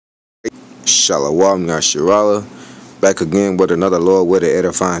Shalom Yasharala, back again with another Lord with an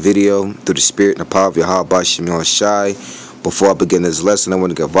edifying video through the spirit and the power of Yahweh Shemel Shai. Before I begin this lesson, I want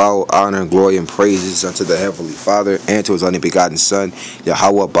to give all honor, glory, and praises unto the Heavenly Father and to His only begotten Son,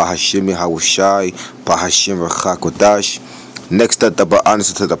 Yahweh Bahashim Yahweh Shai, Bahashim Rachakodash. Next up, the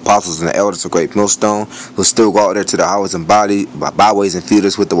honors to the apostles and the elders of Great Millstone, who still go out there to the highways and byways and feed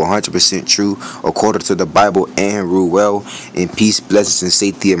us with the 100% true, according to the Bible, and rule well. In peace, blessings, and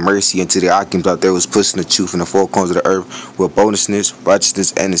safety, and mercy unto the Akims out there who's pushing the truth in the four corners of the earth with boldness,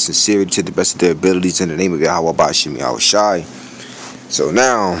 righteousness, and sincerity to the best of their abilities in the name of Yahweh Bashim Yahweh Shai. So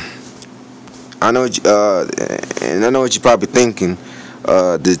now, I know, and I know what you're probably thinking.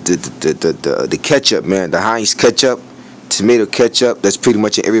 The ketchup, man, the Heinz ketchup. Tomato ketchup, that's pretty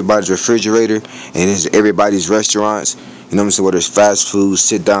much in everybody's refrigerator and it's everybody's restaurants. You know what I'm saying? Whether it's fast food,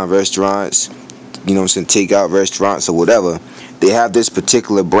 sit down restaurants, you know what I'm saying, takeout restaurants or whatever, they have this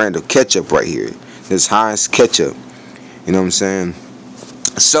particular brand of ketchup right here. This Heinz ketchup. You know what I'm saying?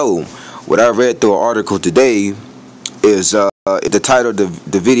 So what I read through an article today is the title of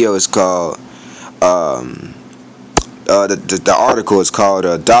the video is called the article is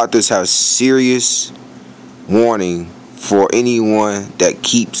called Doctors Have Serious Warning for anyone that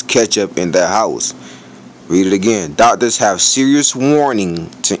keeps ketchup in their house. Read it again. Doctors have serious warning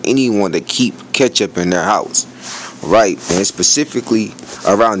to anyone that keep ketchup in their house. Right, and specifically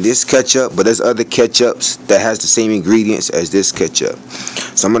around this ketchup, but there's other ketchups that has the same ingredients as this ketchup.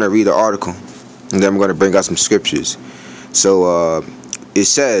 So I'm going to read the article, and then I'm going to bring out some scriptures. So it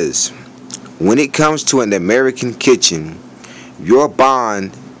says, when it comes to an American kitchen, you're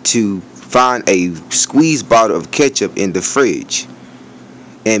bound to find a squeezed bottle of ketchup in the fridge,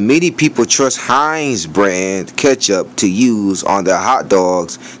 and many people trust Heinz brand ketchup to use on their hot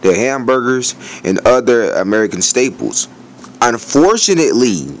dogs, their hamburgers, and other American staples.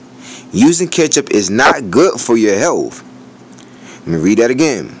 Unfortunately, using ketchup is not good for your health. Let me read that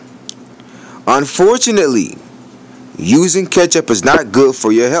again. Unfortunately, using ketchup is not good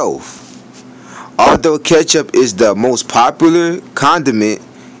for your health. Although ketchup is the most popular condiment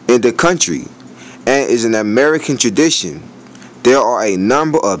in the country and is an American tradition, there are a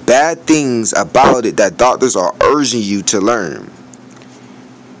number of bad things about it that doctors are urging you to learn.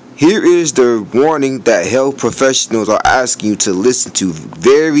 Here is the warning that health professionals are asking you to listen to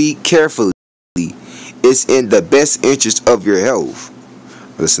very carefully. It's in the best interest of your health.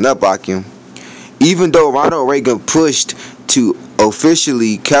 Listen up, Akim. Even though Ronald Reagan pushed to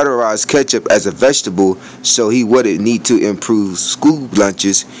officially categorize ketchup as a vegetable so he wouldn't need to improve school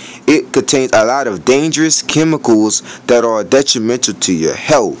lunches, it contains a lot of dangerous chemicals that are detrimental to your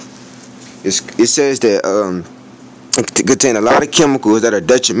health. It says that it contains a lot of chemicals that are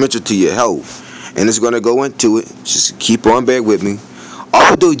detrimental to your health, and it's going to go into it. Just keep on, bear with me.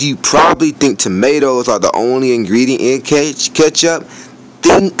 Although you probably think tomatoes are the only ingredient in ketchup,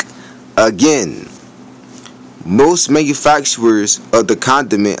 think again. Most manufacturers of the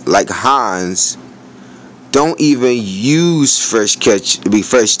condiment, like Heinz, don't even use fresh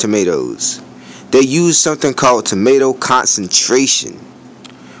tomatoes. They use something called tomato concentration,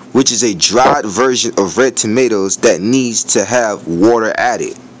 which is a dried version of red tomatoes that needs to have water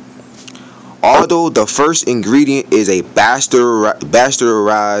added. Although the first ingredient is a bastardized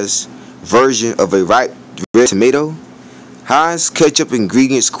version of a ripe red tomato, Heinz ketchup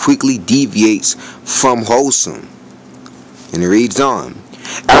ingredients quickly deviates from wholesome. And it reads on.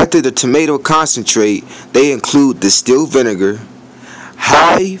 After the tomato concentrate, they include distilled vinegar,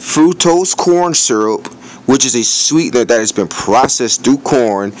 high fructose corn syrup, which is a sweetener that has been processed through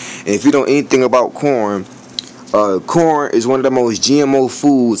corn. And if you know anything about corn, corn is one of the most GMO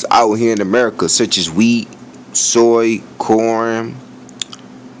foods out here in America, such as wheat, soy, corn,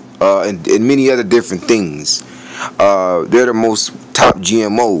 and many other different things. They're the most top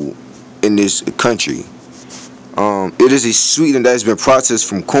GMO in this country. It is a sweetener that has been processed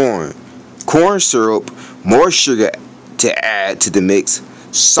from corn. Corn syrup, more sugar to add to the mix,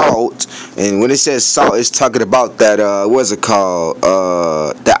 salt, and when it says salt, it's talking about that, what's it called?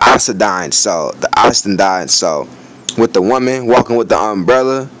 The iodine salt. The iodine salt. With the woman walking with the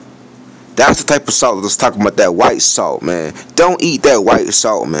umbrella. That's the type of salt that's talking about, that white salt, man. Don't eat that white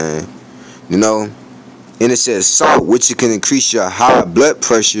salt, man. You know? And it says salt, which can increase your high blood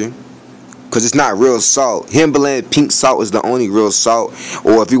pressure, because it's not real salt. Himalayan pink salt is the only real salt.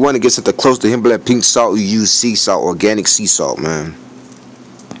 Or if you want to get something close to Himalayan pink salt, you use sea salt, organic sea salt, man.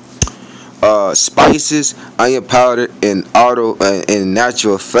 Spices, onion powder, and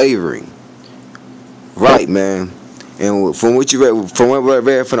natural flavoring. Right, man. And from what I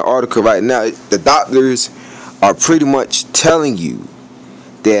read from the article right now, the doctors are pretty much telling you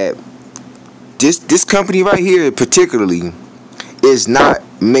that this company right here particularly is not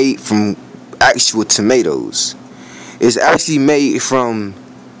made from actual tomatoes. It's actually made from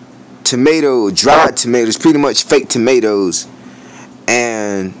dried tomatoes, pretty much fake tomatoes,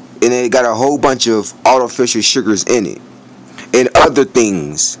 and it got a whole bunch of artificial sugars in it and other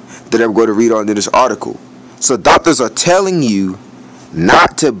things that I'm going to read on in this article. So doctors are telling you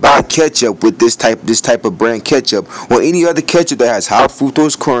not to buy ketchup with this type of brand ketchup or any other ketchup that has high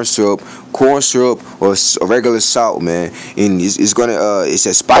fructose corn syrup or regular salt, man. And it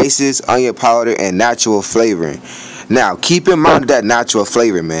says spices, onion powder, and natural flavoring. Now, keep in mind that natural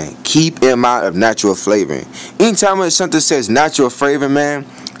flavoring, man. Keep in mind of natural flavoring. Anytime something says natural flavoring, man,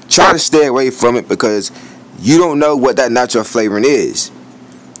 try to stay away from it because you don't know what that natural flavoring is.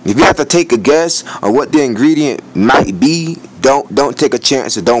 If you have to take a guess on what the ingredient might be, don't take a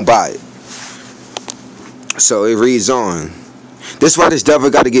chance or don't buy it. So it reads on. This is why this devil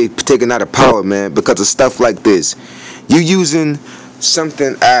got to get taken out of power, man, because of stuff like this. You using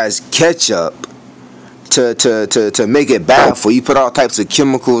something as ketchup to make it bad for you. Put all types of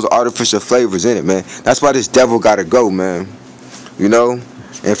chemicals, artificial flavors in it, man. That's why this devil got to go, man. You know?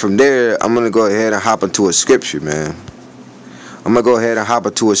 And from there, I'm going to go ahead and hop into a scripture, man. I'm going to go ahead and hop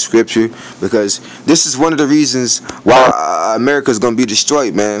into a scripture because this is one of the reasons why America is going to be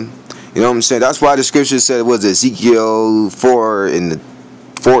destroyed, man. You know what I'm saying? That's why the scripture said it was Ezekiel 4 and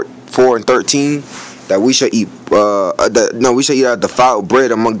 13 that we shall eat we shall eat our defiled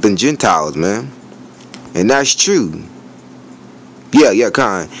bread among the Gentiles, man. And that's true. Yeah,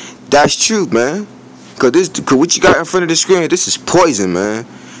 kind. That's true, man. Cause what you got in front of the screen, this is poison, man.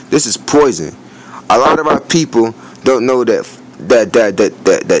 This is poison. A lot of our people don't know that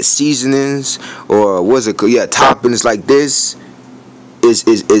seasonings or what's it called? Yeah, toppings like this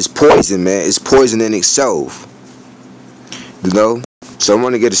is poison, man. It's poison in itself. You know? So I'm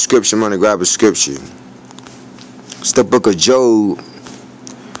gonna get a scripture. I'm gonna grab a scripture. It's the book of Job,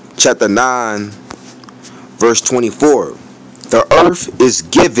 chapter 9, verse 24. The earth is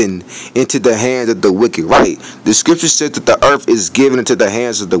given into the hands of the wicked. Right. The scripture says that the earth is given into the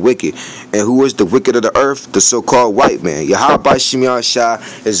hands of the wicked. And who is the wicked of the earth? The so-called white man. Yahweh Shemiah Shah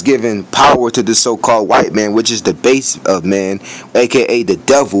is giving power to the so-called white man, which is the base of man, aka the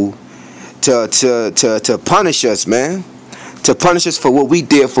devil, to punish us, man. To punish us for what we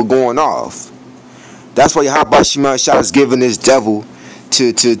did for going off. That's why Yahweh Shemiah Shah is giving this devil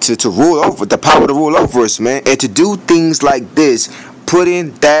to rule over, the power to rule over us, man, and to do things like this, put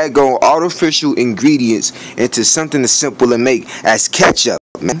in daggone artificial ingredients into something as simple and make as ketchup,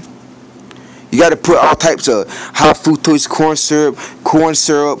 man. You got to put all types of high fructose corn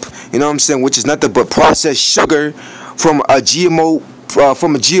syrup, you know what I'm saying, which is nothing but processed sugar from a GMO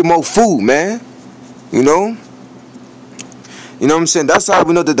food, man. You know? You know what I'm saying? That's how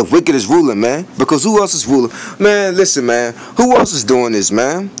we know that the wicked is ruling, man. Because who else is ruling? Man, listen, man. Who else is doing this,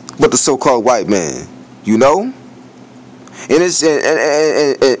 man? But the so-called white man. You know? And it's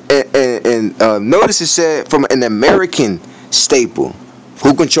notice it said from an American staple.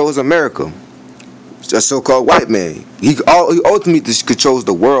 Who controls America? The so-called white man. He ultimately controls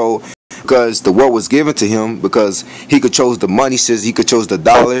the world because the world was given to him because he controls the money. Says he controls the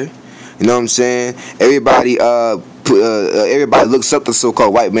dollar. You know what I'm saying? Everybody looks up to the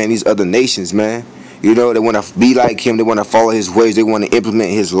so-called white man, these other nations, man. You know, they want to be like him. They want to follow his ways. They want to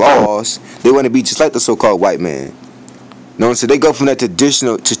implement his laws. They want to be just like the so-called white man. You know what I'm saying? They go from that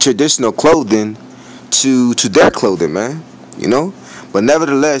traditional clothing to their clothing, man. You know? But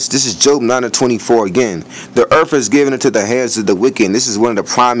nevertheless, this is Job 9 and 24 again. The earth is given into the hands of the wicked. And this is one of the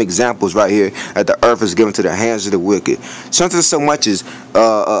prime examples right here that the earth is given to the hands of the wicked. Something so much as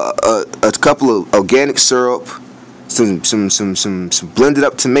a couple of organic syrup, some blended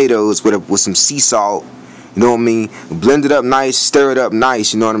up tomatoes with some sea salt. You know what I mean? Blend it up nice, stir it up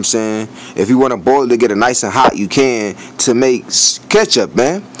nice, you know what I'm saying? If you want to boil it to get it nice and hot, you can to make ketchup,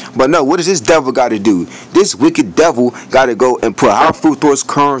 man. But no, what does this devil got to do? This wicked devil got to go and put high fructose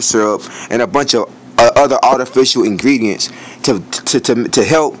corn syrup and a bunch of other artificial ingredients to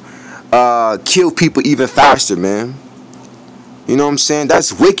help kill people even faster, man. You know what I'm saying?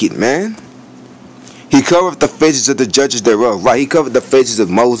 That's wicked, man. He covered the faces of the judges thereof, right? He covered the faces of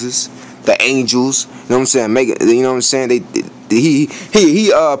Moses, the angels. You know what I'm saying? You know what I'm saying? He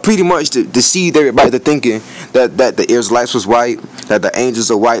pretty much deceived everybody to thinking that the Israelites was white, that the angels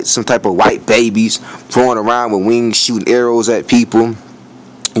are white, some type of white babies throwing around with wings, shooting arrows at people.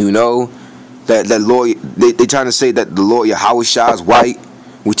 You know, that Lord, they trying to say that the Lord Yahweh Shah is white,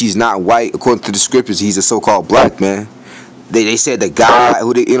 which he's not white according to the scriptures. He's a so-called black man. They said that God,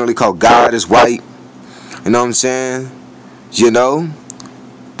 who they call God, is white. You know what I'm saying? You know,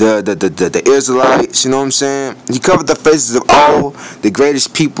 the Israelites, you know what I'm saying? He covered the faces of all the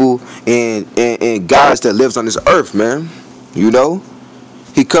greatest people and gods that lives on this earth, man. You know?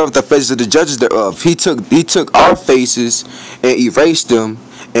 He covered the faces of the judges thereof. He took our faces and erased them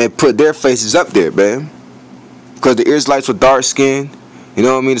and put their faces up there, man. Because the Israelites were dark skinned, you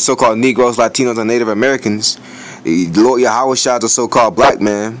know what I mean? The so-called Negroes, Latinos, and Native Americans. The Lord Yahweh Shai is a so-called black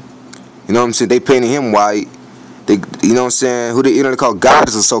man. You know what I'm saying? They painted him white. They, you know what I'm saying? They call God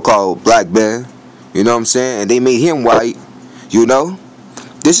is a so-called black man. You know what I'm saying? And they made him white. You know?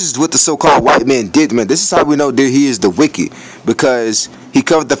 This is what the so-called white man did, man. This is how we know that he is the wicked. Because he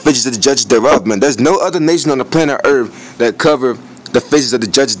covered the faces of the judges thereof, man. There's no other nation on the planet Earth that covered the faces of the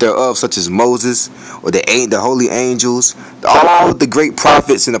judges thereof, such as Moses or the holy angels, all the great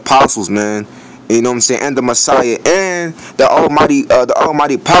prophets and apostles, man. You know what I'm saying? And the Messiah and the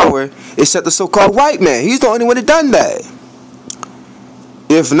almighty power, except the so-called white man. He's the only one that done that.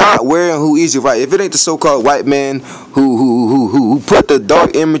 If not, where and who is it, right? If it ain't the so-called white man who put the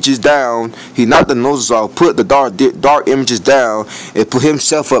dark images down, he knocked the noses off, put the dark images down, and put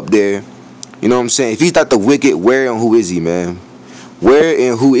himself up there. You know what I'm saying? If he's not the wicked, where and who is he, man? Where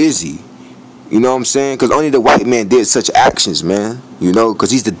and who is he? You know what I'm saying? Because only the white man did such actions, man. You know,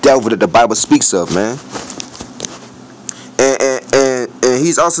 because he's the devil that the Bible speaks of, man. And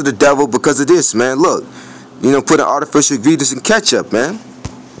he's also the devil because of this, man. Look, you know, putting artificial ingredients in ketchup, man.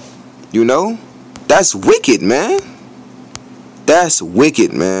 You know, that's wicked, man. That's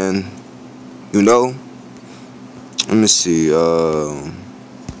wicked, man. You know. Let me see. I'm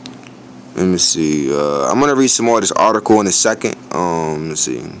gonna read some more of this article in a second. Let's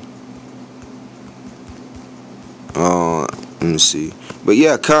see. Let me see. But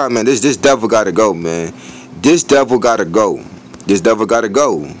yeah, come, man. This devil gotta go, man. This devil gotta go. This devil gotta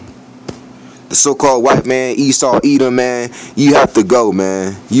go. The so-called white man, Esau, Edom, man. You have to go,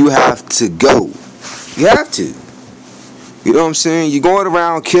 man. You have to go. You have to. You know what I'm saying? You're going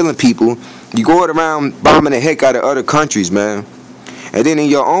around killing people. You're going around bombing the heck out of other countries, man. And then in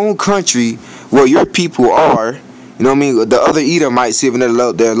your own country, where your people are, you know what I mean? The other Edomites, even at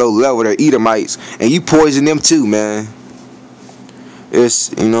their low level, they're Edomites, and you poison them too, man.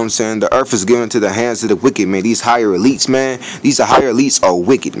 It's, you know what I'm saying? The earth is given to the hands of the wicked, man. These higher elites, man. These higher elites are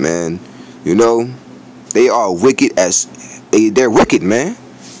wicked, man. You know, they are wicked they're wicked, man.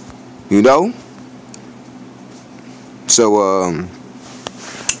 You know. So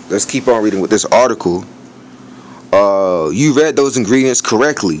let's keep on reading with this article. You read those ingredients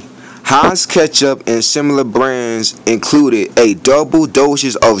correctly. Heinz ketchup and similar brands included a double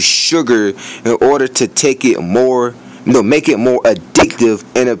dosage of sugar in order to make it more addictive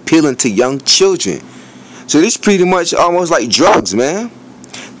and appealing to young children. So this is pretty much almost like drugs, man.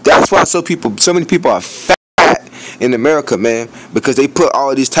 That's why so many people are fat in America, man, because they put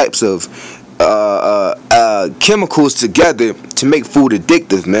all these types of chemicals together to make food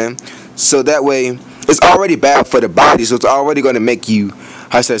addictive, man. So that way, it's already bad for the body, so it's already going to make you,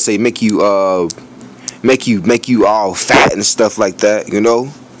 how should I say, make you all fat and stuff like that, you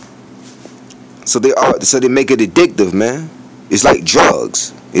know. So they make it addictive, man. It's like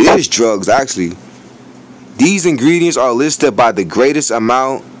drugs. It is drugs, actually. These ingredients are listed by the greatest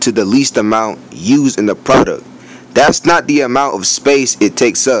amount to the least amount used in the product. That's not the amount of space it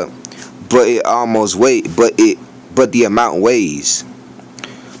takes up, but the amount weighs.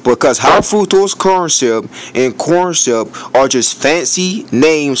 Because high fructose corn syrup and corn syrup are just fancy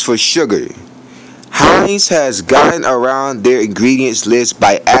names for sugar. Heinz has gotten around their ingredients list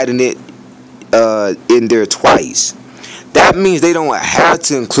by adding it in there twice. That means they don't have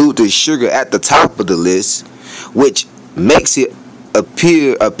to include the sugar at the top of the list, which makes it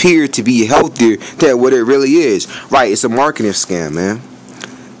appear to be healthier than what it really is. Right, it's a marketing scam, man.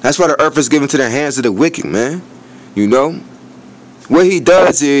 That's why the earth is given to the hands of the wicked, man. You know? What he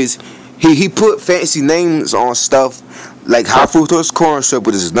does is he put fancy names on stuff like high fructose corn syrup,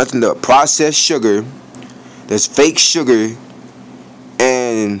 which is nothing but processed sugar. There's fake sugar,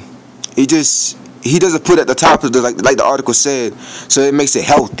 and he doesn't put it at the top of the, like the article said, so it makes it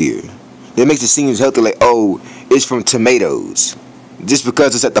healthier. It makes it seem healthy, like, oh, it's from tomatoes, just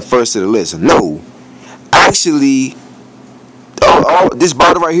because it's at the first of the list. No, actually, this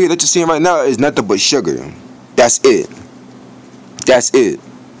bottle right here that you're seeing right now is nothing but sugar. That's it. That's it.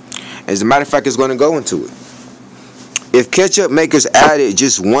 As a matter of fact, it's going to go into it. If ketchup makers added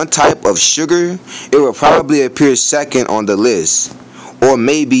just one type of sugar, it would probably appear second on the list, or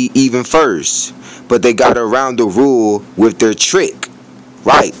maybe even first. But they got around the rule with their trick.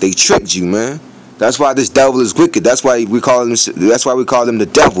 Right, they tricked you, man. That's why this devil is wicked. That's why we call him. That's why we call him the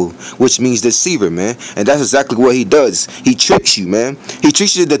devil, which means deceiver, man. And that's exactly what he does. He tricks you, man. He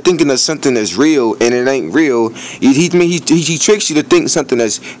tricks you to thinking of something that's real and it ain't real. He tricks you to think something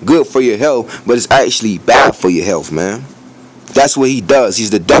that's good for your health, but it's actually bad for your health, man. That's what he does.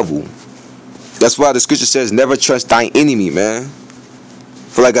 He's the devil. That's why the scripture says, "Never trust thine enemy," man.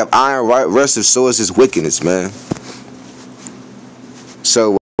 For like if iron rusteth, so is his wickedness, man.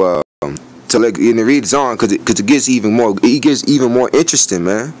 So. So like, and it reads on, cause it gets even more. It gets even more interesting,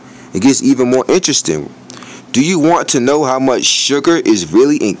 man. It gets even more interesting. Do you want to know how much sugar is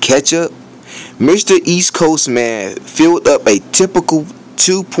really in ketchup? Mr. East Coast man filled up a typical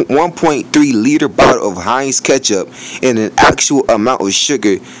 1.3 liter bottle of Heinz ketchup in an actual amount of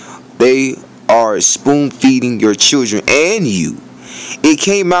sugar they are spoon feeding your children and you. It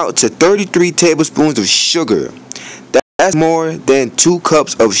came out to 33 tablespoons of sugar. That's more than 2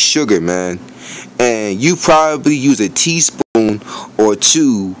 cups of sugar, man. And you probably use a teaspoon or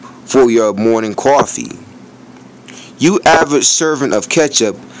 2 for your morning coffee. Your average serving of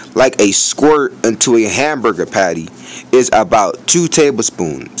ketchup, like a squirt into a hamburger patty, is about 2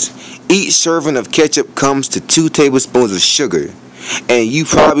 tablespoons. Each serving of ketchup comes to 2 tablespoons of sugar. And you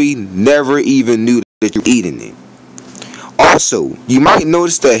probably never even knew that you're eating it. Also, you might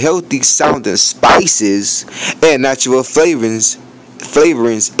notice the healthy sounding spices and natural flavorings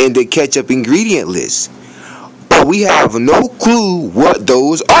in the ketchup ingredient list. But we have no clue what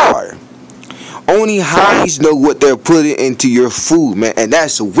those are. Only Heinz know what they're putting into your food, man. And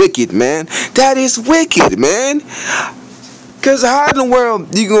that's wicked, man. That is wicked, man. Cause how in the world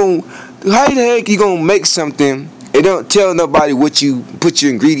how the heck you gonna make something and don't tell nobody what you put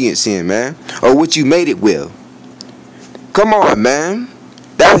your ingredients in, man? Or what you made it with? Come on, man.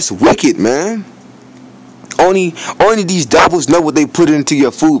 That's wicked, man. Only these devils know what they put into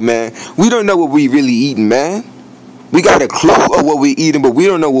your food, man. We don't know what we really eating, man. We got a clue of what we eating, but we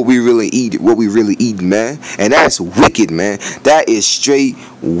don't know what we really eating, man. And that's wicked, man. That is straight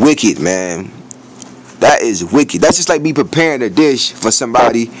wicked, man. That is wicked. That's just like me preparing a dish for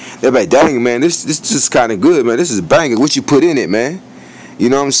somebody. They're like, dang, man, this is kind of good, man. This is banging. What you put in it, man? You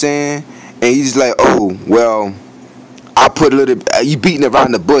know what I'm saying? And you just like, oh, well, I put a little, you beating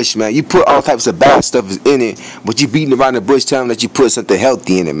around the bush, man. You put all types of bad stuff in it, but you beating around the bush telling them that you put something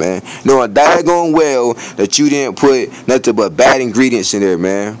healthy in it, man. Knowing daggone well that you didn't put nothing but bad ingredients in there,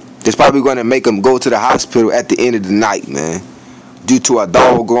 man. It's probably going to make them go to the hospital at the end of the night, man. Due to a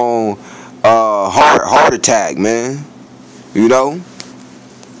doggone heart attack, man. You know?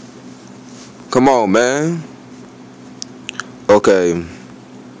 Come on, man. Okay.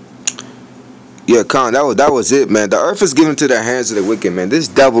 Yeah, Con, that was it, man. The earth is given to the hands of the wicked, man. This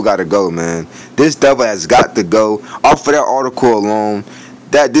devil gotta go, man. This devil has got to go. Off of that article alone,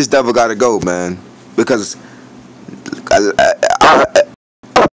 this devil gotta go, man. Because I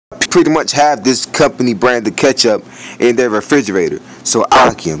pretty much have this company branded ketchup in their refrigerator. So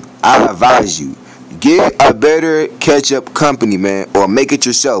Akim, I advise you, get a better ketchup company, man, or make it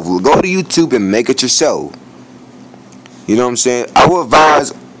yourself. Go to YouTube and make it yourself. You know what I'm saying? I would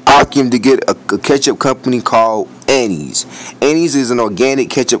advise Akim to get a ketchup company called Annie's. Annie's is an organic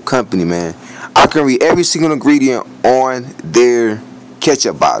ketchup company, man. I can read every single ingredient on their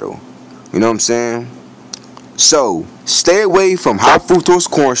ketchup bottle. You know what I'm saying? So, stay away from high fructose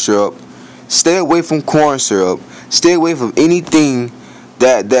corn syrup. Stay away from corn syrup. Stay away from anything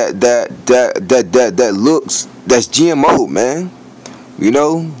that looks, that's GMO, man. You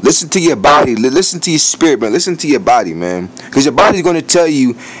know, listen to your body, listen to your spirit, man. Listen to your body, man, because your body's going to tell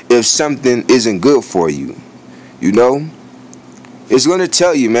you if something isn't good for you. You know, it's going to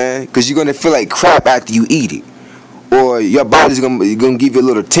tell you, man, because you're going to feel like crap after you eat it, or your body's going to give you a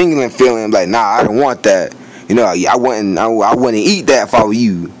little tingling feeling like, nah, I don't want that. You know, I wouldn't eat that if I were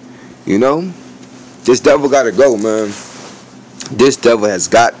you. You know, this devil got to go, man. This devil has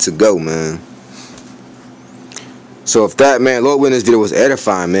got to go, man. So if that, man, Lord willing, this video was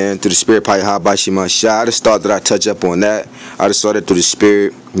edifying, man, through the spirit, probably how about you, my shot. I just thought that I touch up on that. I just started through the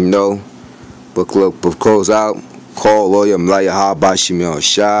spirit, you know. But close out. Call lawyer Mlaya Habashi Mel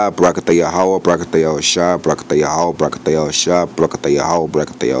Shah, Brakataya Hawa, Brakataya Shah, Brakataya Hawa, Brakataya Shah, Brakataya Hawa,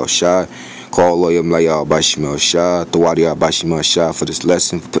 Brakataya Shah. Call lawyer Mlaya Habashi Mel Shah, Tawadi Habashi Mel Shah for this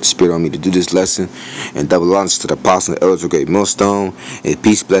lesson, put the spirit on me to do this lesson, and double honors to the apostle and elders of great millstone, and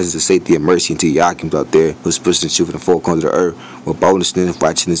peace, blessings, and safety, and mercy unto Yakims out there who's pushing the truth in the four corners of the earth with boldness,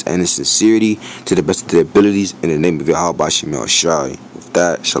 righteousness, and sincerity to the best of their abilities in the name of Yahweh Habashi Mel Shah. With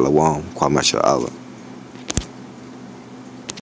that, Shalom, Kwame Allah.